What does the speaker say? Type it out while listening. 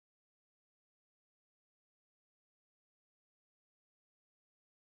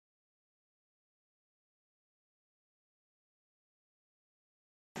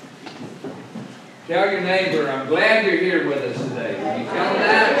Tell your neighbor, I'm glad you're here with us today. Will you tell them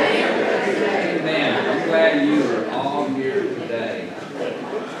that? Amen. I'm glad you are all here today.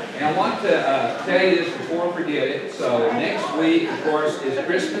 And I want to tell you this before I forget it. So next week, of course, is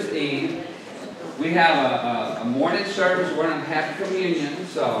Christmas Eve. We have a morning service. We're going to have communion.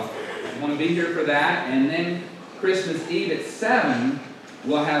 So you want to be here for that. And then Christmas Eve at 7,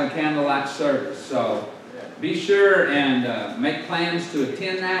 we'll have a candlelight service. So be sure and make plans to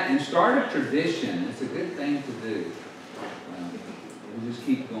attend that and start a tradition. It's a good thing to do. We'll just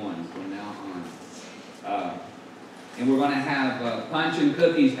keep going from now on. And we're going to have punch and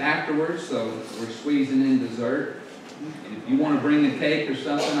cookies afterwards, so we're squeezing in dessert. And if you want to bring a cake or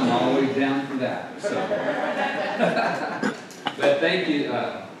something, I'm always down for that. So. But thank you.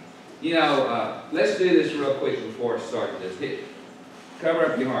 Let's do this real quick before I start this. Cover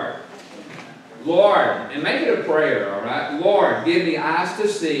up your heart. Lord, and make it a prayer, all right? Lord, give me eyes to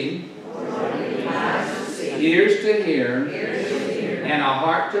see, ears to hear, and a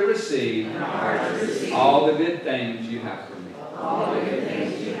heart to receive all the good things you have for me.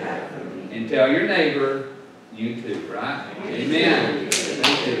 And tell your neighbor, you too, right? Amen.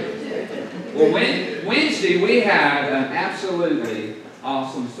 Thank you. Well, Wednesday we had an absolutely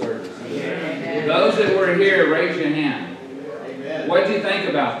awesome service. Those that were here, raise your hand. What did you think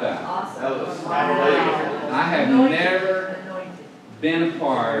about that? Awesome. I have never been a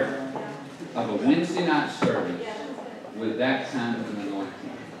part of a Wednesday night service with that kind of an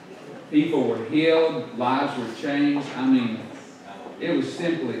anointing. People were healed, lives were changed. I mean, it was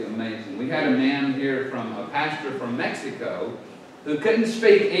simply amazing. We had a man here a pastor from Mexico who couldn't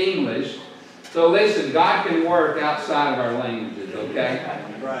speak English. So listen, God can work outside of our languages, okay?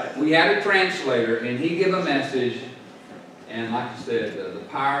 We had a translator, and he gave a message. And like I said, the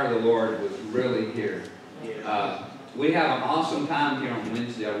power of the Lord was really here. We have an awesome time here on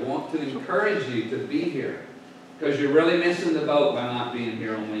Wednesday. I want to encourage you to be here because you're really missing the boat by not being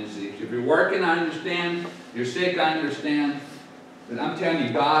here on Wednesday. If you're working, I understand. If you're sick, I understand. But I'm telling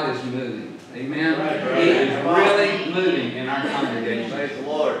you, God is moving. Amen? He is really moving in our congregation. Praise the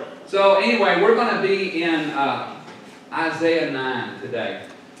Lord. So anyway, we're going to be in Isaiah 9 today.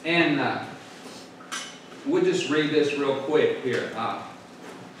 And we'll just read this real quick here.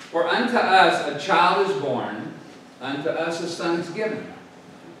 For unto us a child is born, unto us a son is given,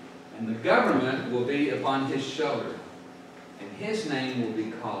 and the government will be upon his shoulder, and his name will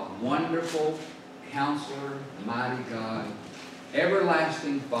be called Wonderful, Counselor, Mighty God,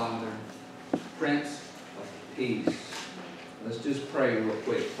 Everlasting Father, Prince of Peace. Let's just pray real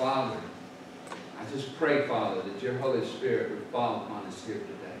quick. Father, I just pray, Father, that your Holy Spirit would fall upon us here today.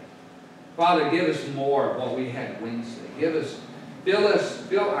 Father, give us more of what we had Wednesday.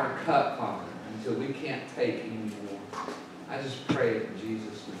 Fill our cup, Father, until we can't take any more. I just pray it in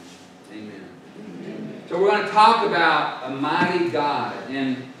Jesus' name. Amen. So we're going to talk about a mighty God.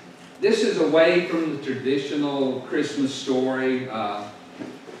 And this is away from the traditional Christmas story.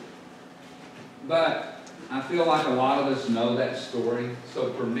 But I feel like a lot of us know that story.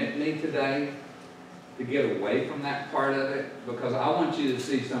 So permit me today to get away from that part of it, because I want you to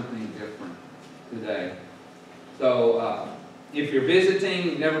see something different today. So if you're visiting,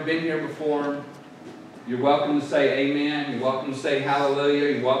 you've never been here before, you're welcome to say amen, you're welcome to say hallelujah,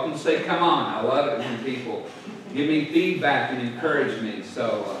 you're welcome to say come on. I love it when people give me feedback and encourage me.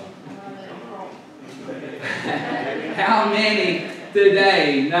 So how many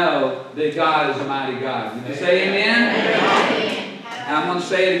today know that God is a mighty God? Would you say amen? I'm going to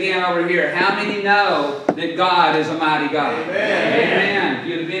say it again over here. How many know that God is a mighty God? Amen. Amen. If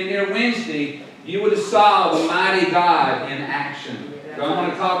you'd have been here Wednesday, you would have saw the mighty God in action. So I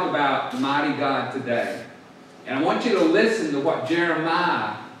want to talk about the mighty God today. And I want you to listen to what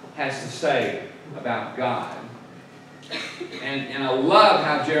Jeremiah has to say about God. And I love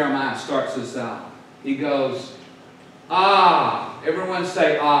how Jeremiah starts this out. He goes, ah. Everyone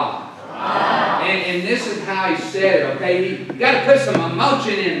say ah. And this is how he said it, okay? You got to put some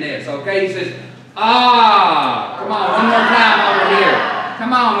emotion in this, okay? He says, ah. Come on, one more time over here.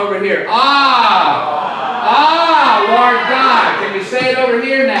 Come on over here. Ah. Ah, Lord God. Can we say it over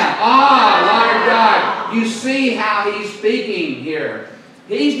here now? Ah, Lord God. You see how he's speaking here.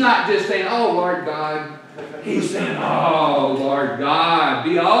 He's not just saying, oh, Lord God. He's saying, oh, Lord God.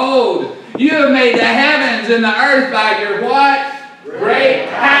 Behold, you have made the heavens and the earth by your what? Great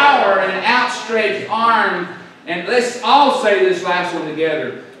power and an outstretched arm. And let's all say this last one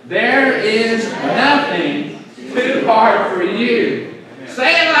together. There is nothing too hard for you.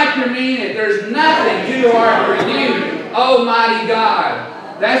 Say it like you mean it. There's nothing too hard for you, Almighty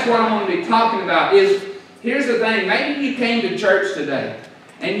God. That's what I'm going to be talking about. Here's the thing. Maybe you came to church today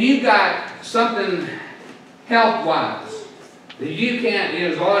and you got something health-wise that you can't,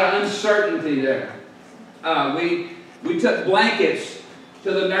 there's a lot of uncertainty there. We took blankets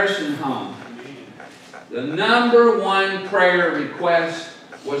to the nursing home. The number one prayer request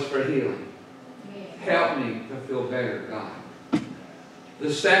was for healing. Help me to feel better, God.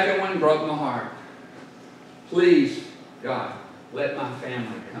 The second one broke my heart. Please, God, let my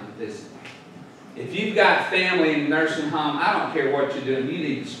family come visit me. If you've got family in the nursing home, I don't care what you're doing, you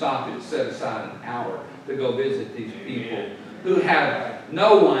need to stop it and set aside an hour to go visit these people who have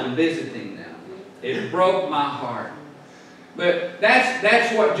no one visiting them. It broke my heart. But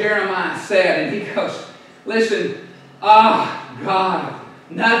that's what Jeremiah said, and he goes, listen, God,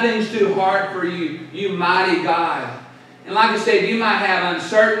 nothing's too hard for you, you mighty God. And like I said, you might have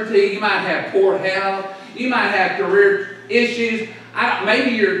uncertainty, you might have poor health, you might have career issues.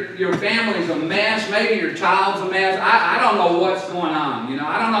 Maybe your family's a mess, maybe your child's a mess. I don't know what's going on. You know,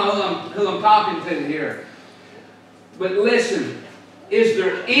 I don't know who I'm talking to here. But listen, is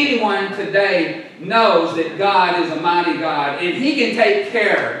there anyone today knows that God is a mighty God and He can take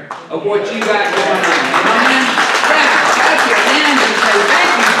care of what you got going on? Amen? Yeah, clap your hands and say,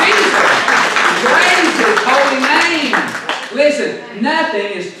 thank you, Jesus. Praise His holy name. Listen, nothing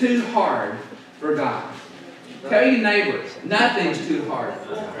is too hard for God. Tell your neighbor, nothing's too hard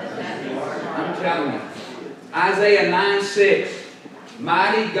for God. I'm telling you. Isaiah 9:6,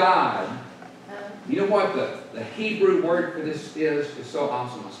 mighty God. You know what the Hebrew word for this is? It's so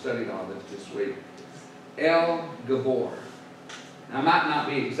awesome. I studied all this week. El Gibbor. Now, I might not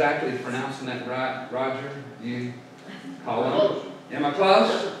be exactly pronouncing that right. Roger, you call him. Am I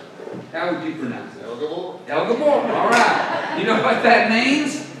close? How would you pronounce it? El Gibbor. El Gibbor. All right. You know what that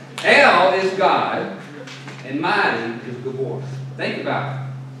means? El is God, and mighty is Gibbor. Think about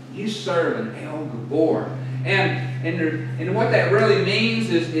it. You serve an El Gibbor. And what that really means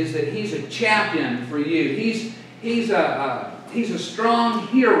is that He's a champion for you. He's a strong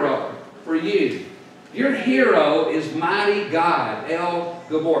hero for you. Your hero is mighty God, El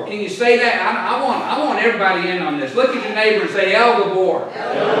Gibbor. Can you say that? I want everybody in on this. Look at your neighbor and say El Gibbor.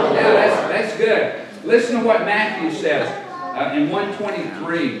 Yeah, that's good. Listen to what Matthew says in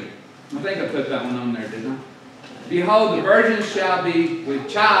 123. I think I put that one on there, didn't I? Behold, the virgin shall be with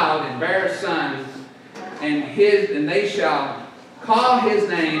child and bear a son, and they shall call his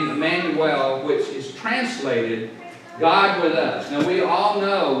name Emmanuel, which is translated God with us. Now we all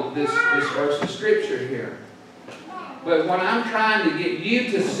know this verse of Scripture here. But what I'm trying to get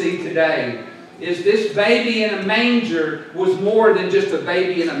you to see today is this baby in a manger was more than just a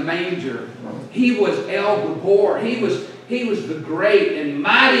baby in a manger. He was El Gibbor. He was the great and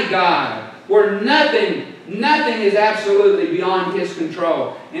mighty God, where nothing is absolutely beyond His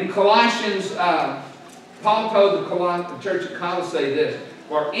control. In Colossians, Paul told the church at Colossae this,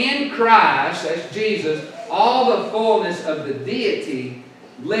 for in Christ, that's Jesus, all the fullness of the deity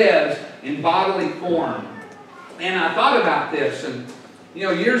lives in bodily form. And I thought about this, and you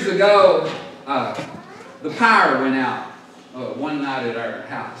know, years ago, the power went out one night at our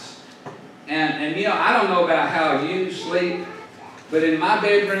house. And you know, I don't know about how you sleep, but in my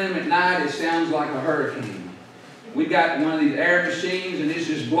bedroom at night, it sounds like a hurricane. We got one of these air machines, and it's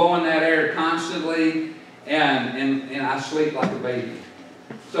just blowing that air constantly, and I sleep like a baby.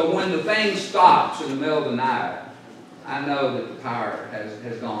 So when the thing stops in the middle of the night, I know that the power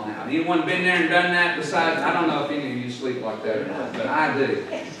has gone out. Anyone been there and done that besides? I don't know if any of you sleep like that or not, but I do.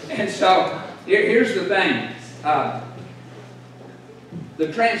 And so here's the thing.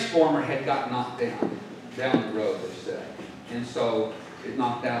 The transformer had got knocked down the road, they said. And so it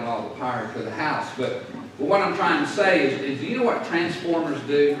knocked out all the power to the house. But what I'm trying to say is you know what transformers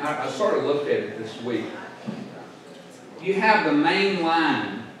do? I sort of looked at it this week. You have the main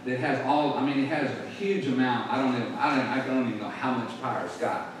line that has it has a huge amount. I don't even know how much power it's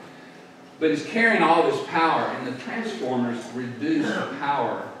got. But it's carrying all this power, and the transformers reduce the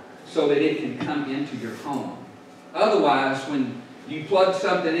power so that it can come into your home. Otherwise, when you plug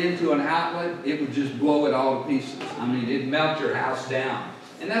something into an outlet, it would just blow it all to pieces. I mean, it'd melt your house down.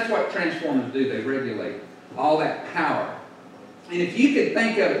 And that's what transformers do. They regulate all that power. And if you could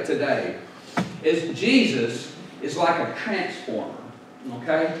think of it today, as Jesus is like a transformer.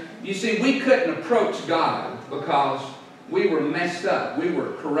 Okay? You see, we couldn't approach God because we were messed up. We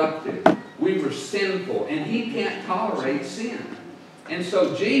were corrupted. We were sinful. And He can't tolerate sin. And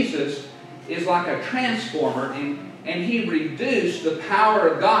so Jesus is like a transformer, and He reduced the power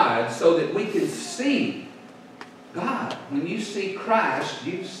of God so that we can see God. When you see Christ,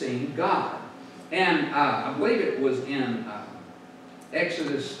 you've seen God. And I believe it was in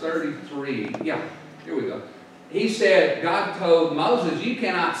Exodus 33. Yeah, here we go. he said, God told Moses, you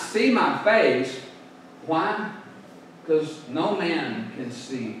cannot see my face. Why? Because no man can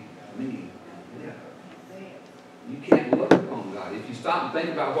see me. You can't look upon God. If you stop and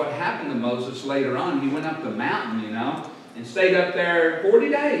think about what happened to Moses later on, he went up the mountain, and stayed up there 40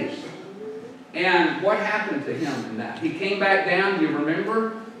 days. And what happened to him in that? He came back down, you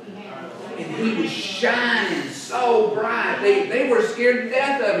remember? And he was shining so bright. They were scared to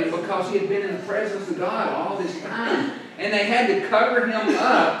death of him because he had been in the presence of God all this time. And they had to cover him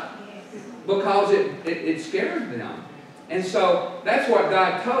up because it scared them. And so that's what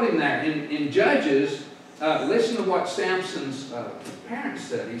God told him there. In Judges, listen to what Samson's parents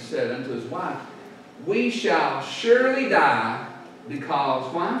said. He said unto his wife, we shall surely die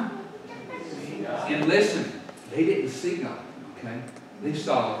because, why? And listen, they didn't see God, okay? They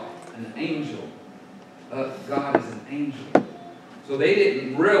saw an angel. God is an angel. So they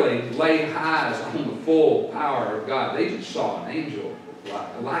didn't really lay eyes on the full power of God. They just saw an angel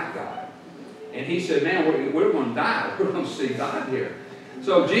like God. And he said, man, we're going to die. We're going to see God here.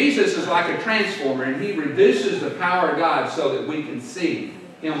 So Jesus is like a transformer, and he reduces the power of God so that we can see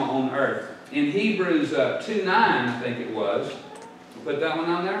him on earth. In Hebrews 2:9, I think it was, put that one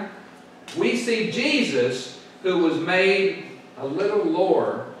on there. We see Jesus, who was made a little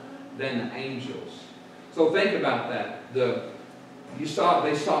lower than the angels. So think about that. They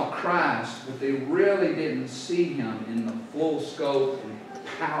saw Christ, but they really didn't see him in the full scope and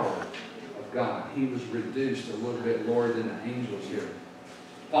power of God. He was reduced a little bit lower than the angels here.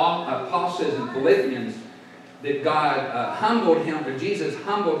 Paul says in Philippians that God humbled him, or Jesus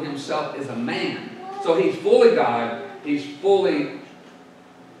humbled himself as a man. So he's fully God, he's fully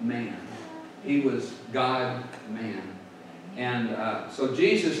man. He was God, man. And so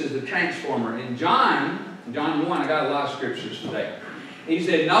Jesus is the transformer. In John 1, I got a lot of scriptures today. He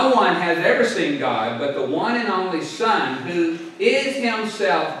said, no one has ever seen God, but the one and only Son, who is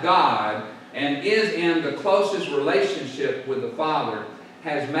himself God and is in the closest relationship with the Father,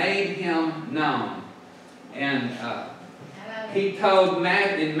 has made him known. And he told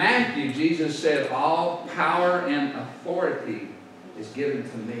in Matthew, Jesus said, all power and authority is given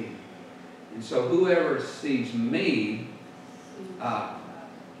to me. And so whoever sees me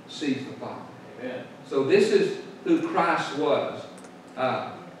sees the Father. Amen. So this is who Christ was.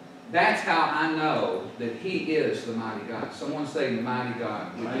 That's how I know that he is the mighty God. Someone say mighty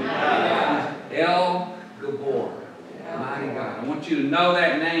God. Mighty God. El Gibbor. Mighty God. I want you to know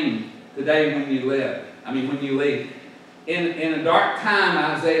that name today when you live. When you leave. In a dark time,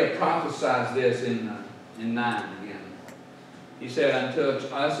 Isaiah prophesies this in 9 again. He said, unto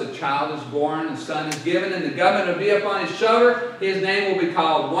us a child is born, a son is given, and the government will be upon his shoulder. His name will be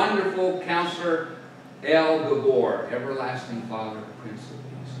called Wonderful Counselor, El Gibbor, Everlasting Father, Prince of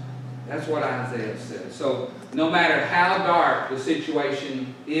Peace. That's what Isaiah said. So no matter how dark the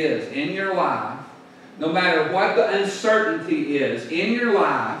situation is in your life, no matter what the uncertainty is in your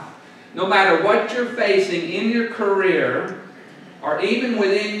life, no matter what you're facing in your career, or even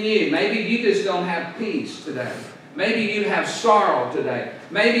within you, maybe you just don't have peace today. Maybe you have sorrow today.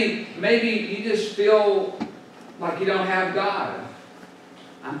 Maybe you just feel like you don't have God.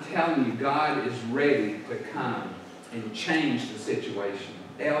 I'm telling you, God is ready to come and change the situation.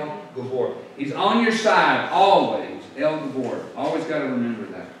 El Gibbor. He's on your side always. El Gibbor. Always got to remember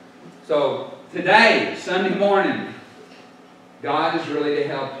that. So today, Sunday morning, God is really to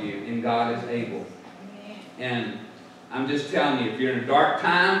help you, and God is able. And I'm just telling you, if you're in a dark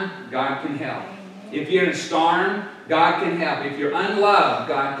time, God can help. If you're in a storm, God can help. If you're unloved,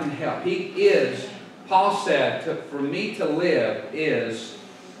 God can help. He is, Paul said, for me to live is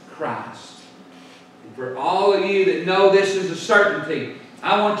Christ. And for all of you that know this is a certainty,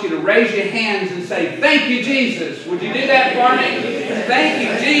 I want you to raise your hands and say, thank you, Jesus. Would you do that for me? Thank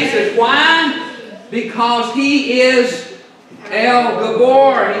you, Jesus. Why? Because he is El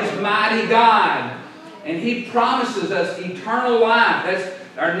Gibbor. He's mighty God. And he promises us eternal life. That's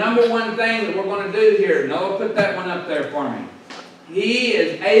our number one thing that we're going to do here. Noah, put that one up there for me. He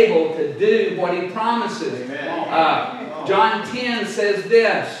is able to do what he promises. John 10 says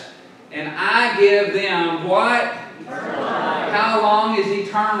this, and I give them what? How long is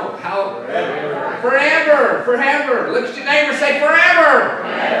eternal? Forever. Forever. Look at your neighbor and say forever.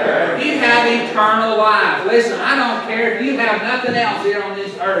 You have eternal life. Listen, I don't care if you have nothing else here on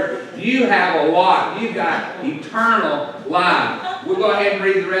this earth. You have a lot. You've got eternal life. We'll go ahead and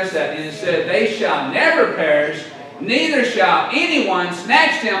read the rest of that. And it said, they shall never perish, neither shall anyone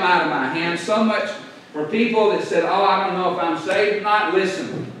snatch them out of my hand. So much for people that said, oh, I don't know if I'm saved or not.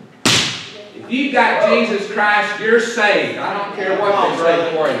 Listen. If you've got Jesus Christ, you're saved. I don't care what they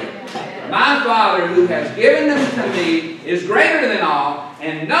say for you. My Father who has given them to me is greater than all,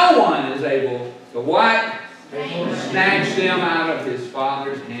 and no one is able to what? Snatch them out of his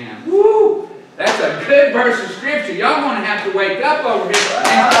Father's hand. Woo! That's a good verse of Scripture. Y'all going to have to wake up over here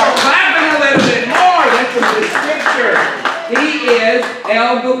and start clapping a little bit more. That's a good Scripture. He is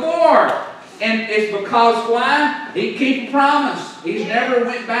El Gibbor. And it's because why? He keeps a promise. He's never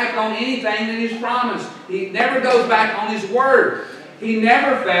went back on anything that he's promised. He never goes back on his word. He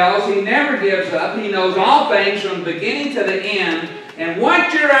never fails. He never gives up. He knows all things from the beginning to the end. And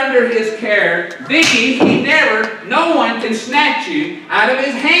once you're under his care, Vicky, no one can snatch you out of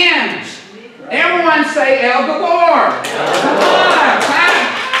his hands. Everyone say El Gibbor. Come on,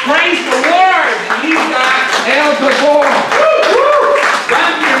 praise the Lord. And you've got El Gibbor.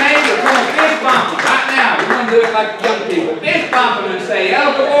 Run to your neighbor, come on, fist bump him right now. We're going to do it like the young people. Fist bump him and say,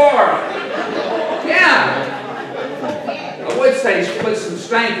 El Gibbor. Yeah. I would say put some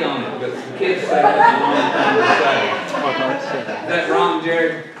stank on it, but the kids say that's the wrong thing to say. Is that wrong,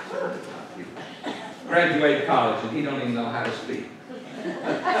 Jared? Graduated college and he don't even know how to speak.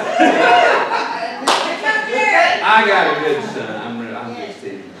 I got a good son. I'm just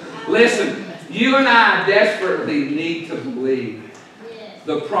teasing. Listen, you and I desperately need to believe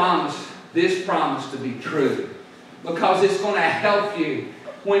this promise to be true, because it's going to help you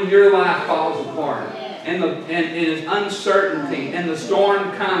when your life falls apart and it's uncertainty and the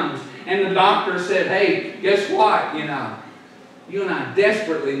storm comes and the doctor said, hey, guess what? You and I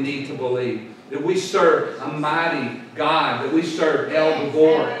desperately need to believe that we serve a mighty God, that we serve El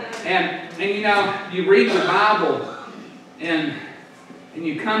Gibbor. And you read the Bible and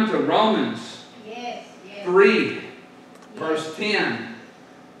you come to Romans 3, verse 10.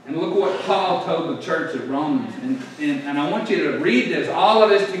 And look what Paul told the church at Romans. And I want you to read this, all of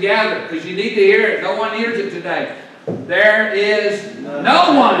this together, because you need to hear it. No one hears it today. There is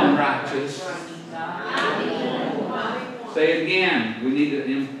no one righteous. Say it again. We need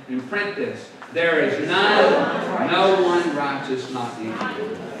to imprint this. There is no one righteous, not even.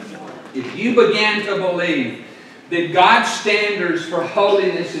 If you begin to believe that God's standards for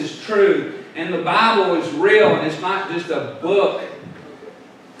holiness is true, and the Bible is real, and it's not just a book,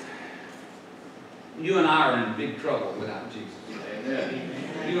 you and I are in big trouble without Jesus.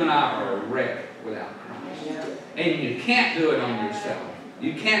 You and I are a wreck without Christ. And you can't do it on yourself.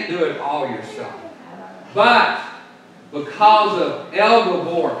 You can't do it all yourself. But because of El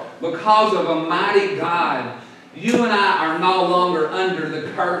Gibbor, because of a mighty God, you and I are no longer under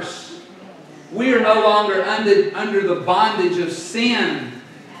the curse. We are no longer under the bondage of sin,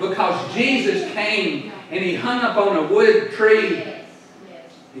 because Jesus came and He hung up on a wood tree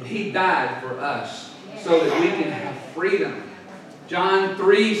and He died for us so that we can have freedom. John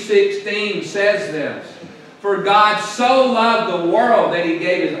 3:16 says this, for God so loved the world that He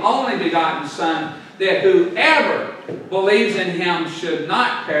gave His only begotten Son, that whoever believes in Him should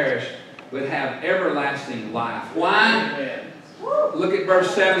not perish, but have everlasting life. Why? Look at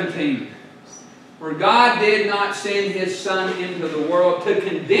verse 17. For God did not send His Son into the world to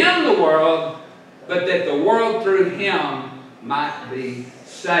condemn the world, but that the world through Him might be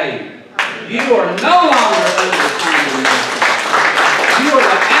saved. You are no longer under condemnation. You are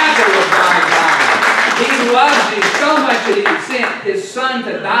the apple of God's eye. He loves you so much that He sent His Son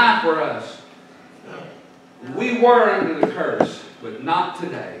to die for us. We were under the curse, but not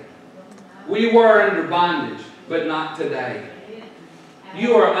today. We were under bondage, but not today.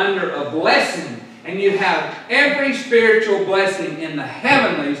 You are under a blessing, and you have every spiritual blessing in the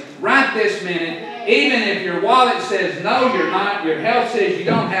heavenlies right this minute. Even if your wallet says, no, you're not, your health says you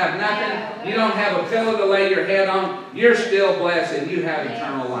don't have nothing, you don't have a pillow to lay your head on, you're still blessed and you have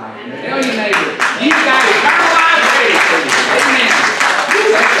eternal life. Tell your neighbor, you've got eternal life ready for you. Amen.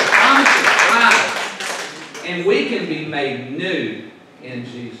 That's the promise of Christ. And we can be made new in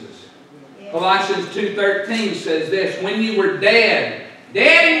Jesus. Colossians 2:13 says this, when you were dead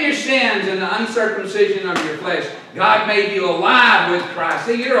in your sins and the uncircumcision of your flesh, God made you alive with Christ.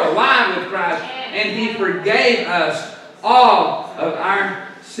 See, you're alive with Christ. And He forgave us all of our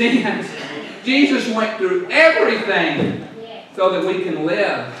sins. Jesus went through everything so that we can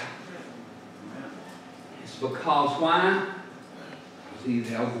live. It's because why? Because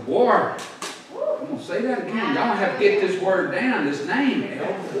He's El Gibbor. I'm going to say that again. Y'all have to get this word down, this name,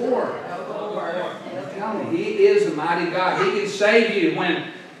 El Gibbor. I'm telling you, He is a mighty God. He can save you when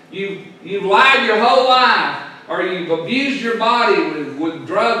you've lied your whole life, or you've abused your body with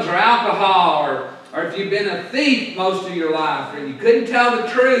drugs or alcohol, or if you've been a thief most of your life, and you couldn't tell the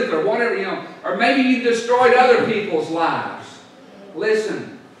truth, or whatever, or maybe you destroyed other people's lives.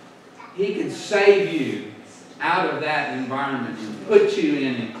 Listen, He can save you out of that environment and put you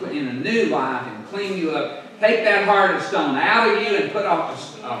in a new life and clean you up. Take that heart of stone out of you and put a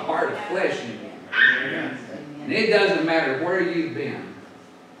heart of flesh in you. And it doesn't matter where you've been.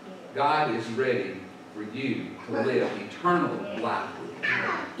 God is ready for you to live eternal life.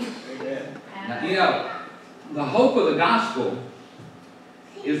 Now, you know, the hope of the gospel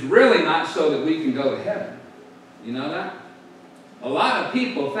is really not so that we can go to heaven. You know that? A lot of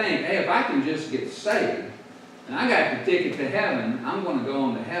people think, hey, if I can just get saved, and I got the ticket to heaven, I'm going to go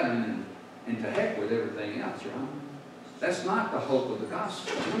on to heaven and to heck with everything else, right? That's not the hope of the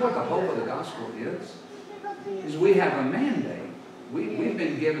gospel. You know what the hope of the gospel is? Is we have a mandate. We've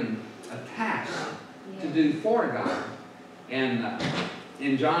been given a task to do for God. And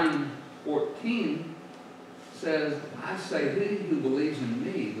in John 14 says, I say, he who believes in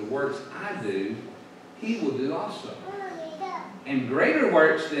me, the works I do, he will do also. And greater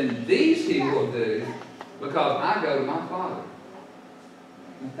works than these he will do, because I go to my Father.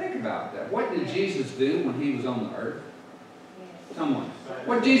 Now think about that. What did Jesus do when he was on the earth? Someone.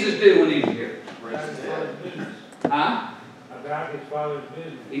 What did Jesus do when he was here? Huh? About his Father's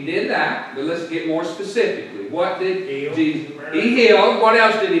business. He did that, but let's get more specifically. What did Jesus? He healed. What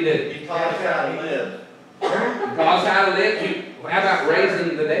else did he do? He taught us how to live. He taught us how to live. How about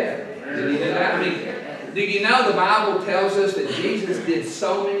raising the dead? Did he do that? I mean, do you know the Bible tells us that Jesus did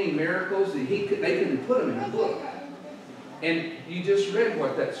so many miracles that they couldn't put them in a book? And you just read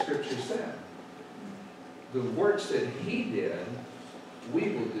what that scripture said. The works that he did, we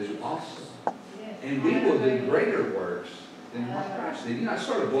will do also. And we will do greater works than what Christ did. You know, it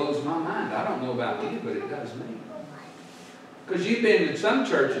sort of blows my mind. I don't know about you, but it does me. Because you've been in some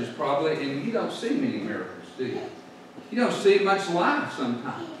churches probably, and you don't see many miracles, do you? You don't see much life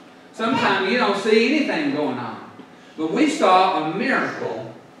sometimes. Sometimes you don't see anything going on. But we saw a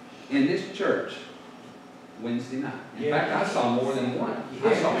miracle in this church Wednesday night. In fact, I saw more than one.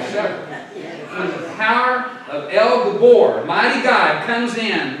 I saw several. When the power of El Gibbor, mighty God, comes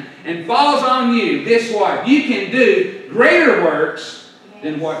in and falls on you, guess what? You can do greater works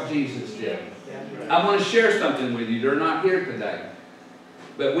than what Jesus did. I want to share something with you. They're not here today.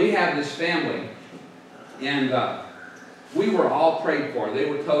 But we have this family, and we were all prayed for. They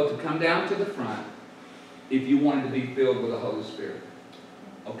were told to come down to the front if you wanted to be filled with the Holy Spirit.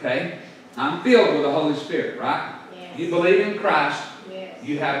 Okay? I'm filled with the Holy Spirit, right? Yes. You believe in Christ, yes.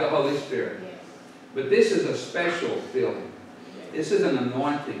 You have the Holy Spirit. Yes. But this is a special filling. This is an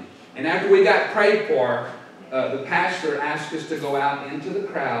anointing. And after we got prayed for, the pastor asked us to go out into the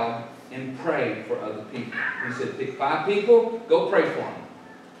crowd and pray for other people. He said, pick 5 people, go pray for them.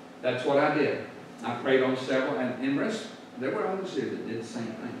 That's what I did. I prayed on several, and there were others here that did the same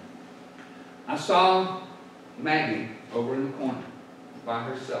thing. I saw Maggie over in the corner by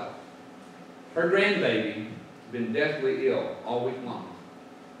herself. Her grandbaby has been deathly ill all week long.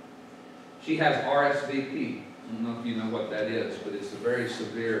 She has RSVP. I don't know if you know what that is, but it's a very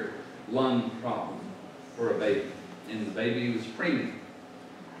severe lung problem for a baby. And the baby was preemie.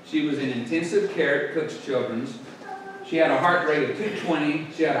 She was in intensive care at Cook's Children's. She had a heart rate of 220.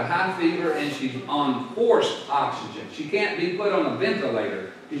 She had a high fever, and she's on forced oxygen. She can't be put on a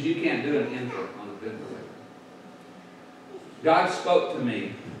ventilator because you can't do an infant on a ventilator. God spoke to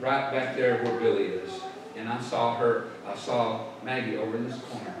me right back there where Billy is. And I saw Maggie over in this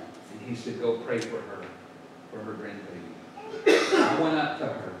corner. And he said, go pray for her grandbaby. I went up to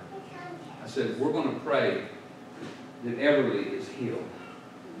her. I said, we're going to pray that Everly is healed.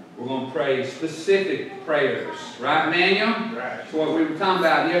 We're going to pray specific prayers. Right, Manuel? Right. That's what we were talking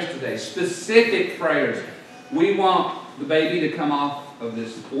about yesterday. Specific prayers. We want the baby to come off of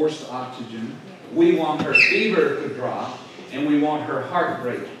this forced oxygen. We want her fever to drop. And we want her heart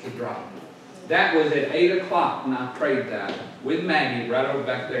rate to drop. That was at 8 o'clock when I prayed that with Maggie right over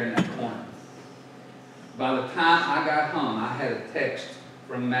back there in that corner. By the time I got home, I had a text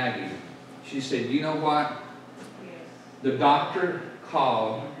from Maggie. She said, you know what? The doctor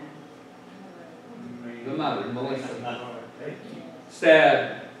called the mother, Melissa,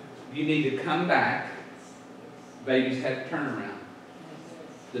 said, you need to come back. Babies had turnaround.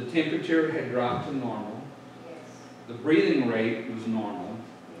 The temperature had dropped to normal. The breathing rate was normal,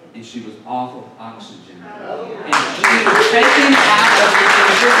 and she was off of oxygen. And she was taken out of the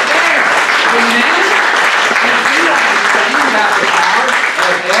intensive care. Amen? And see what I'm saying about the power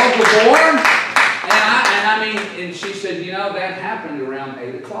of El Gibbor? And she said, you know, that happened around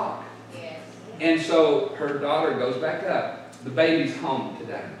 8 o'clock. And so her daughter goes back up. The baby's home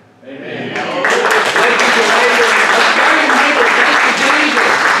today. Amen. Let's tell your neighbor, thank you,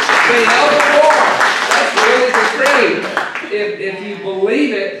 Jesus. Say El Gibbor. That's really the truth. If you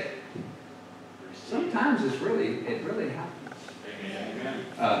believe it, sometimes sometimes it really happens.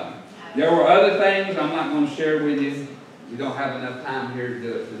 There were other things I'm not going to share with you. We don't have enough time here to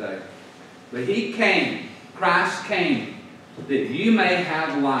do it today. But He came, Christ came, that you may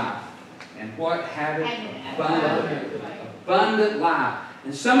have life. And what? Have it abundant. Abundant life.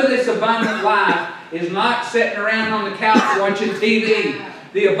 And some of this abundant life is not sitting around on the couch watching TV.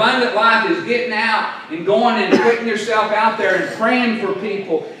 The abundant life is getting out and going and putting yourself out there and praying for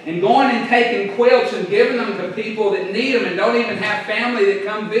people and going and taking quilts and giving them to people that need them and don't even have family that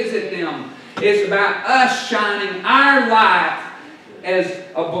come visit them. It's about us shining our light as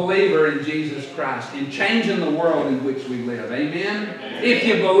a believer in Jesus Christ and changing the world in which we live. Amen? If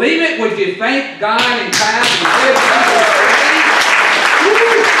you believe it, would you thank God and clap and give God praise?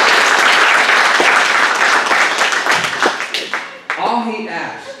 All He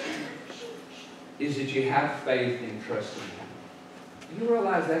asks is that you have faith and trust in Him. Do you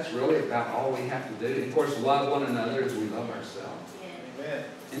realize that's really about all we have to do? And of course, love one another as we love ourselves. Amen.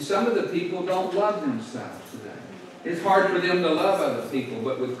 And some of the people don't love themselves today. It's hard for them to love other people,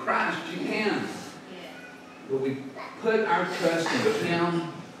 but with Christ you can. But we put our trust in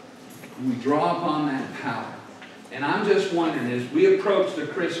Him, and we draw upon that power. And I'm just wondering, as we approach the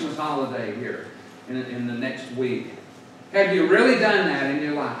Christmas holiday here in the next week, have you really done that in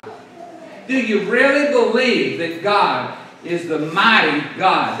your life? Do you really believe that God is the mighty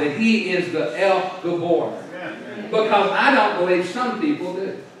God, that He is the El Gibbor? Because I don't believe some people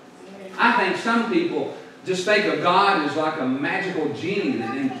do. I think some people just think of God as like a magical genie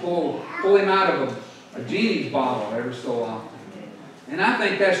that then pull Him out of a genie's bottle every so often. And I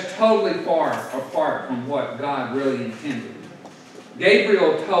think that's totally far apart from what God really intended.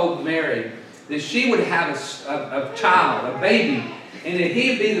 Gabriel told Mary that she would have a child, a baby, and that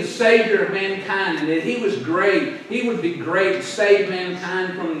He'd be the Savior of mankind, and that He was great. He would be great to save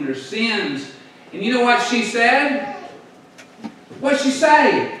mankind from their sins. And you know what she said? What'd she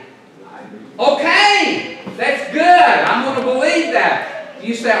say? Okay, that's good. I'm going to believe that.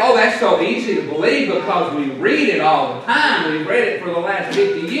 You say, oh, that's so easy to believe because we read it all the time. We've read it for the last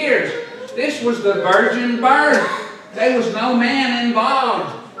 50 years. This was the virgin birth. There was no man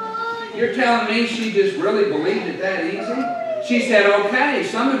involved. You're telling me she just really believed it that easy? She said, okay,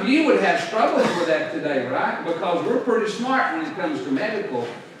 some of you would have struggles with that today, right? Because we're pretty smart when it comes to medical,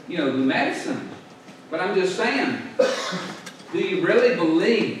 the medicine. But I'm just saying, do you really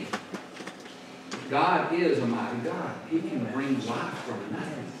believe God is a mighty God? He can bring life from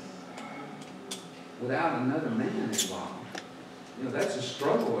nothing without another man involved. That's a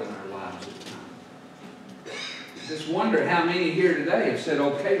struggle in our lives at times. Just wonder how many here today have said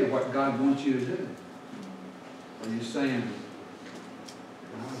okay to what God wants you to do. Are you saying,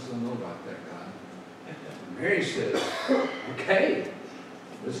 I just don't know about that, God? Mary said, okay,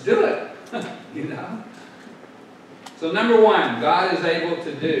 let's do it. So number one, God is able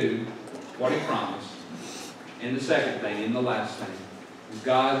to do what He promised. And the second thing, and the last thing, is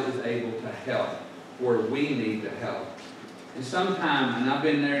God is able to help where we need the help. And sometimes, and I've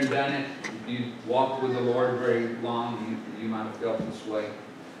been there and done it, if you walked with the Lord very long, you might have felt this way.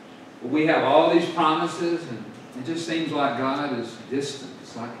 But we have all these promises, and it just seems like God is distant.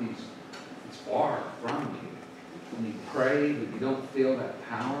 It's like He's far from you. When you pray, but you don't feel that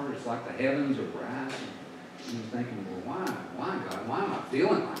power, it's like the heavens are brass. And you're thinking, well, why God? Why am I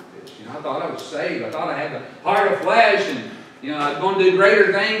feeling like this? I thought I was saved. I thought I had the heart of flesh, and I was going to do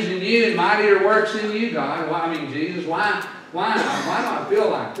greater things than you and mightier works than you, God. Jesus, why do I feel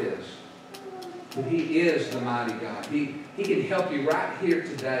like this? But He is the mighty God. He can help you right here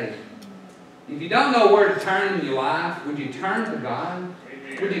today. If you don't know where to turn in your life, would you turn to God?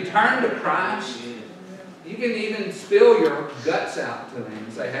 Would you turn to Christ? You can even spill your guts out to Him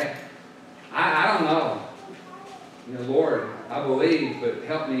and say, hey, I don't know. Lord, I believe, but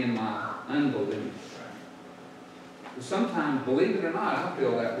help me in my unbelief. But sometimes, believe it or not, I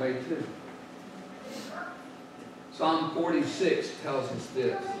feel that way too. Psalm 46 tells us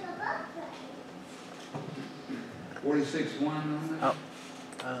this. 46:1 on that?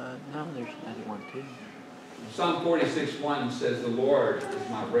 No, there's another one too. Psalm 46:1 says, the Lord is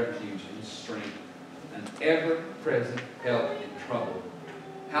my refuge and strength, an ever-present help in trouble.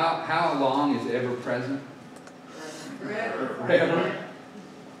 How long is ever-present? Forever.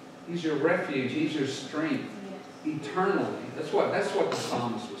 He's your refuge. He's your strength. Eternally. That's what the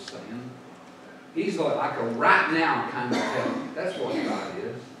psalmist was saying. He's like a right now kind of help. That's what God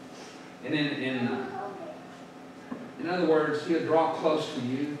is. And in other words, He'll draw close to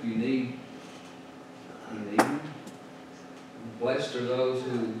you if you need Him. Blessed are those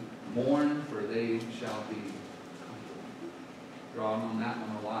who mourn, for they shall be comforted. Drawing on that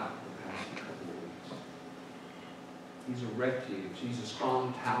one a lot the past couple of weeks. He's a refuge. He's a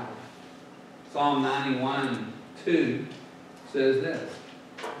strong tower. Psalm 91:2 says this.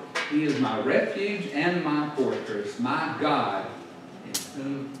 He is my refuge and my fortress, my God,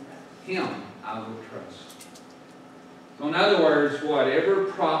 in him I will trust. So in other words, whatever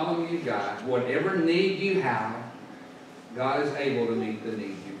problem you got, whatever need you have, God is able to meet the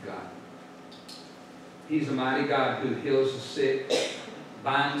need you've got. He's a mighty God who heals the sick,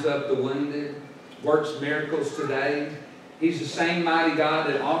 binds up the wounded, works miracles today. He's the same mighty God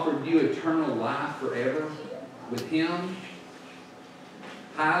that offered you eternal life forever with Him.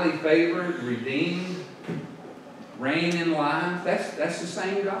 Highly favored, redeemed, reign in life. That's the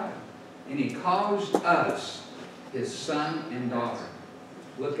same God. And He calls us His son and daughter.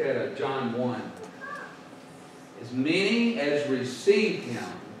 Look at John 1. As many as received Him,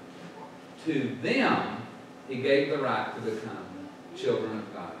 to them He gave the right to become children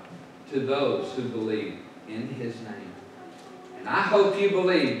of God. To those who believe in His name. And I hope you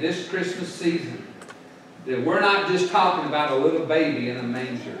believe this Christmas season that we're not just talking about a little baby in a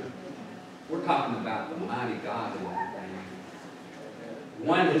manger. We're talking about the mighty God in that manger. The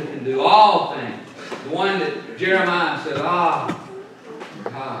one who can do all things. The one that Jeremiah said, God.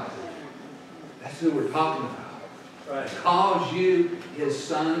 That's who we're talking about. Right. He calls you His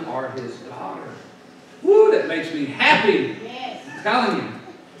son or His daughter. Woo, that makes me happy. Yes. I'm telling you.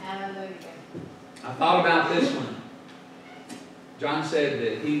 Hallelujah. I thought about this one. John said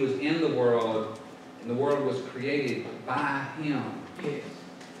that He was in the world, and the world was created by Him. Yes.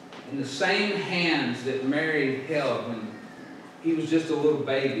 In the same hands that Mary held when He was just a little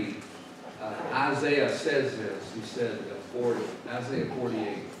baby. Isaiah says this. He said, Isaiah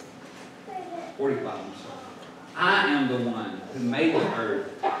 45, I'm sorry. I am the one who made the earth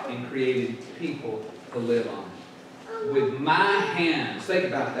and created people to live on it. With my hands, think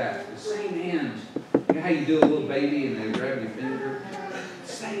about that, the same hands. You know how you do a little baby and they grab your finger?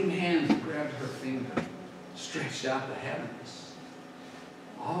 The same hands that grabbed her finger stretched out the heavens.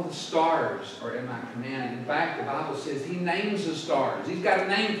 All the stars are at my command. In fact, the Bible says He names the stars. He's got a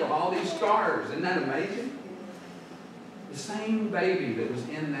name for all these stars. Isn't that amazing? The same baby that was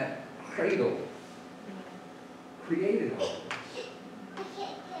in that cradle created all this.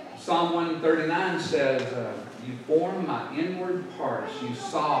 Psalm 139 says, you formed my inward parts. You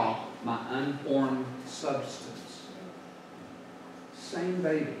saw my unformed substance. Same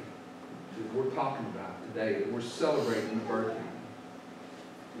baby that we're talking about today, that we're celebrating the birthday.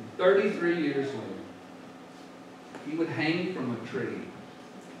 And 33 years later, He would hang from a tree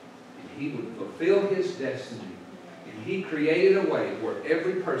and He would fulfill His destiny. And He created a way where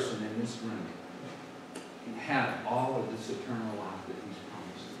every person in this room can have all of this eternal life that He's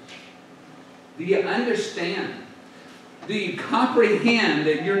promised us. Do you understand? Do you comprehend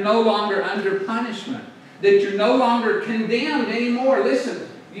that you're no longer under punishment? That you're no longer condemned anymore? Listen,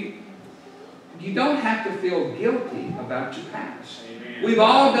 you don't have to feel guilty about your past. Amen. We've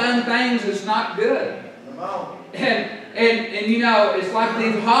all done things that's not good. Come on. And you know, it's like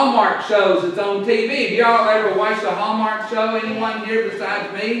these Hallmark shows that's on TV. Have y'all ever watched a Hallmark show? Anyone here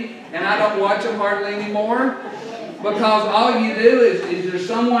besides me? And I don't watch them hardly anymore. Because all you do is there's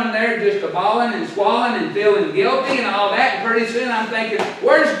someone there just a-bawling and squalling and feeling guilty and all that. And pretty soon I'm thinking,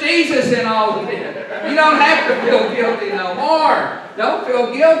 where's Jesus in all of this? You don't have to feel guilty no more. Don't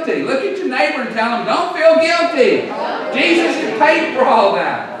feel guilty. Look at your neighbor and tell him, don't feel guilty. Jesus has paid for all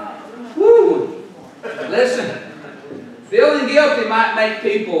that. Woo! Listen. Feeling guilty might make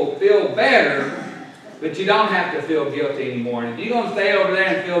people feel better, but you don't have to feel guilty anymore. And if you're going to stay over there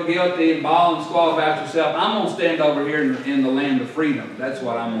and feel guilty and bawl and squall about yourself, I'm going to stand over here in the land of freedom. That's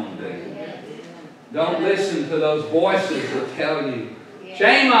what I'm going to do. Don't listen to those voices that tell you,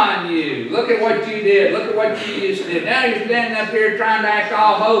 shame on you. Look at what you did. Look at what you used to do. Now you're standing up here trying to act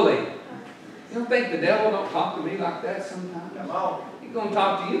all holy. You don't think the devil don't talk to me like that sometimes? He's going to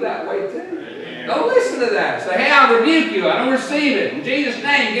talk to you that way too. Don't listen to that. Say, hey, I rebuke you. I don't receive it. In Jesus'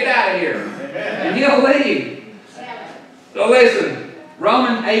 name, get out of here. And He'll leave. So listen,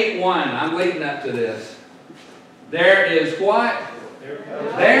 Romans 8:1. I'm leading up to this. There is what?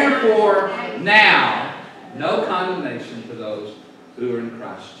 Therefore, now, no condemnation to those who are in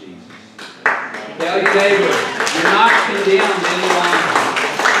Christ Jesus. Tell your neighbor, you're not condemned any longer.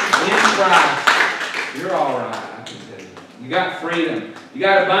 In Christ, you're all right. I can tell you. You got freedom. You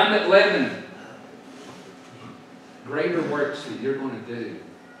got abundant living. Greater works that you're going to do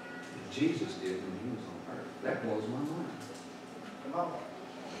that Jesus did when He was on earth. That blows my mind. Come on.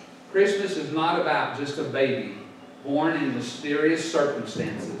 Christmas is not about just a baby born in mysterious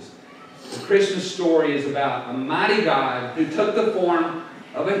circumstances. The Christmas story is about a mighty God who took the form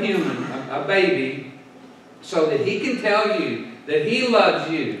of a human, a baby, so that He can tell you that He loves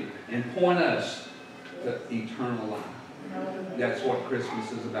you and point us to eternal life. That's what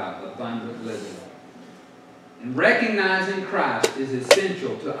Christmas is about, abundant living. And recognizing Christ is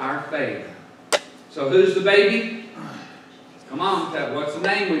essential to our faith. So who's the baby? Come on, what's the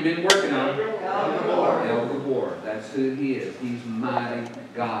name we've been working on? El Gibbor. That's who He is. He's mighty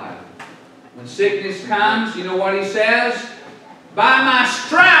God. When sickness comes, you know what He says? By my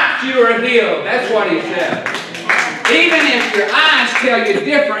stripes you are healed. That's what He says. Even if your eyes tell you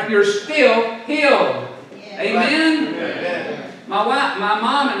different, you're still healed. Amen? My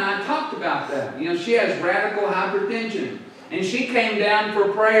mom and I talked about that. You know, she has radical hypertension. And she came down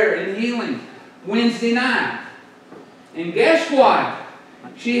for prayer and healing Wednesday night. And guess what?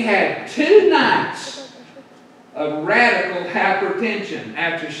 She had 2 nights of radical hypertension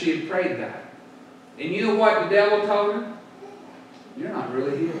after she had prayed that. And you know what the devil told her? You're not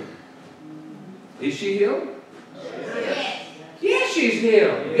really healed. Is she healed? Yes. Yes, she's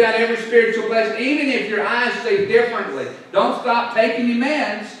healed. You got every spiritual blessing. Even if your eyes say differently, don't stop taking your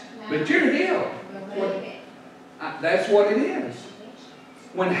meds, but you're healed. That's what it is.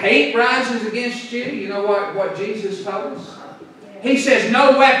 When hate rises against you, you know what Jesus told us? He says,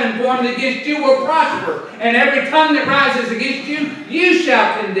 no weapon formed against you will prosper, and every tongue that rises against you, you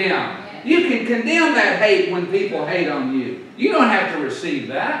shall condemn. You can condemn that hate when people hate on you. You don't have to receive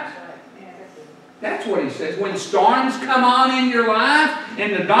that. That's what He says. When storms come on in your life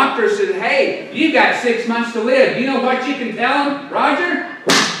and the doctor says, hey, you got 6 months to live. You know what you can tell them, Roger?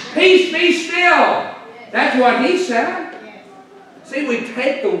 Peace, be still. That's what He said. See, we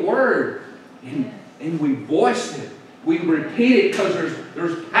take the Word and we voice it. We repeat it because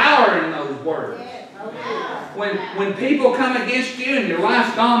there's power in those words. When people come against you and your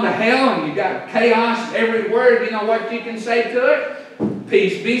life's gone to hell and you got chaos every word, you know what you can say to it?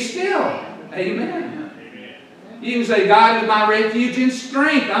 Peace, be still. Amen. You can say, God is my refuge and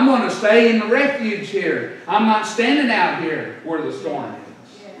strength. I'm going to stay in the refuge here. I'm not standing out here where the storm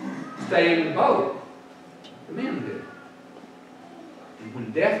is. Stay in the boat. The men did. And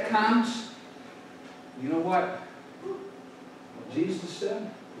when death comes, you know what Jesus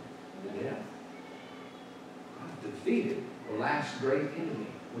said? Death. I've defeated the last great enemy,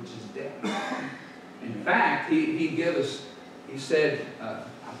 which is death. In fact, he gave us, He said,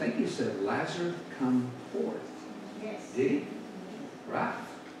 I think He said, Lazarus, come forth. Yes. Did He? Right.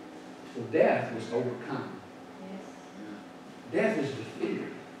 So death was overcome. Yes. Death is defeated.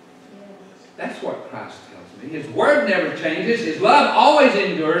 That's what Christ tells me. His Word never changes. His love always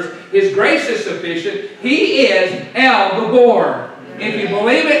endures. His grace is sufficient. He is El Gibbor. If you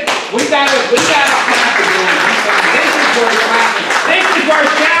believe it, we got to clap again. This is worth clapping. This is worth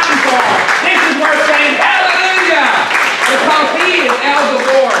shouting for. This is worth saying hallelujah. Because He is El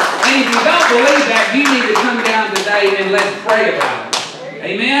Gibbor. And if you don't believe that, you need to come down today and let's pray about it.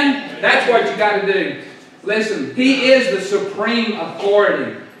 Amen? That's what you got to do. Listen, He is the supreme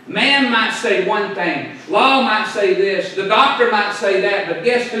authority. Man might say one thing. Law might say this. The doctor might say that. But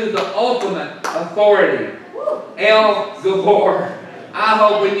guess who's the ultimate authority? El Gibbor. I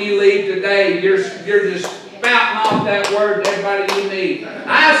hope when you leave today, you're just spouting off that word to everybody you meet.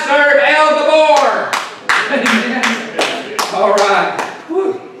 I serve El Gibbor. Amen. All right.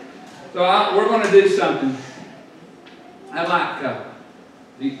 Whew. So we're going to do something. I like,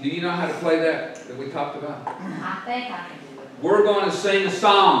 do you know how to play that we talked about? I think I can do it. We're going to sing a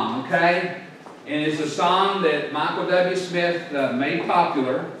song, okay? And it's a song that Michael W. Smith made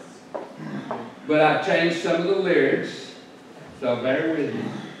popular. But I changed some of the lyrics. So bear with me.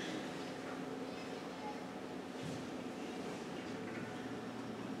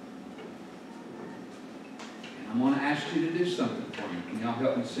 I'm going to ask you to do something for me. Can y'all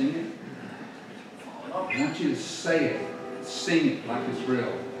help me sing it? I want you to say it. Sing it like it's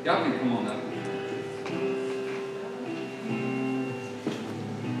real. Y'all can come on up.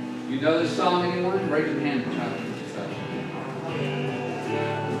 You know this song, anyone? Raise your hand and try to pick this up.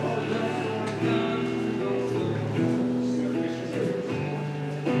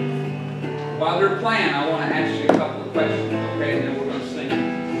 While they're playing, I want to ask you a couple of questions, okay? And then we're going to sing.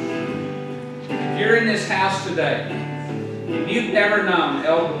 If you're in this house today, and you've never known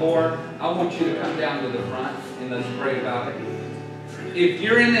El Gibbor, I want you to come down to the front and let's pray about it. If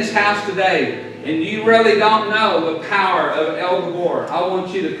you're in this house today, and you really don't know the power of El Gibbor, I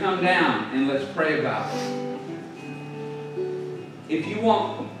want you to come down and let's pray about it. If you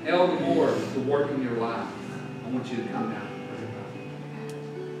want El Gibbor to work in your life, I want you to come down and pray about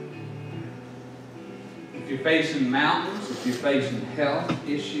it. If you're facing mountains, if you're facing health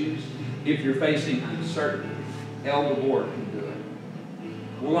issues, if you're facing uncertainty, El Gibbor can do it.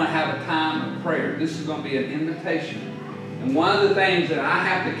 we're going to have a time of prayer. This is going to be an invitation. And one of the things that I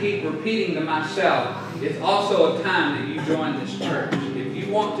have to keep repeating to myself, it's also a time that you join this church. If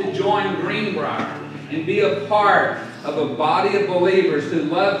you want to join Greenbrier and be a part of a body of believers who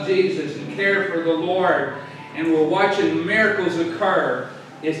love Jesus and care for the Lord, and we're watching miracles occur,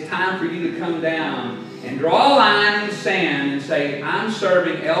 it's time for you to come down and draw a line in the sand and say, I'm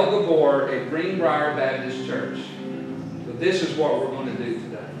serving El Gibbor at Greenbrier Baptist Church. So this is what we're going to do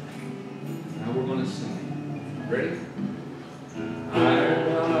today. Now we're going to sing. Ready?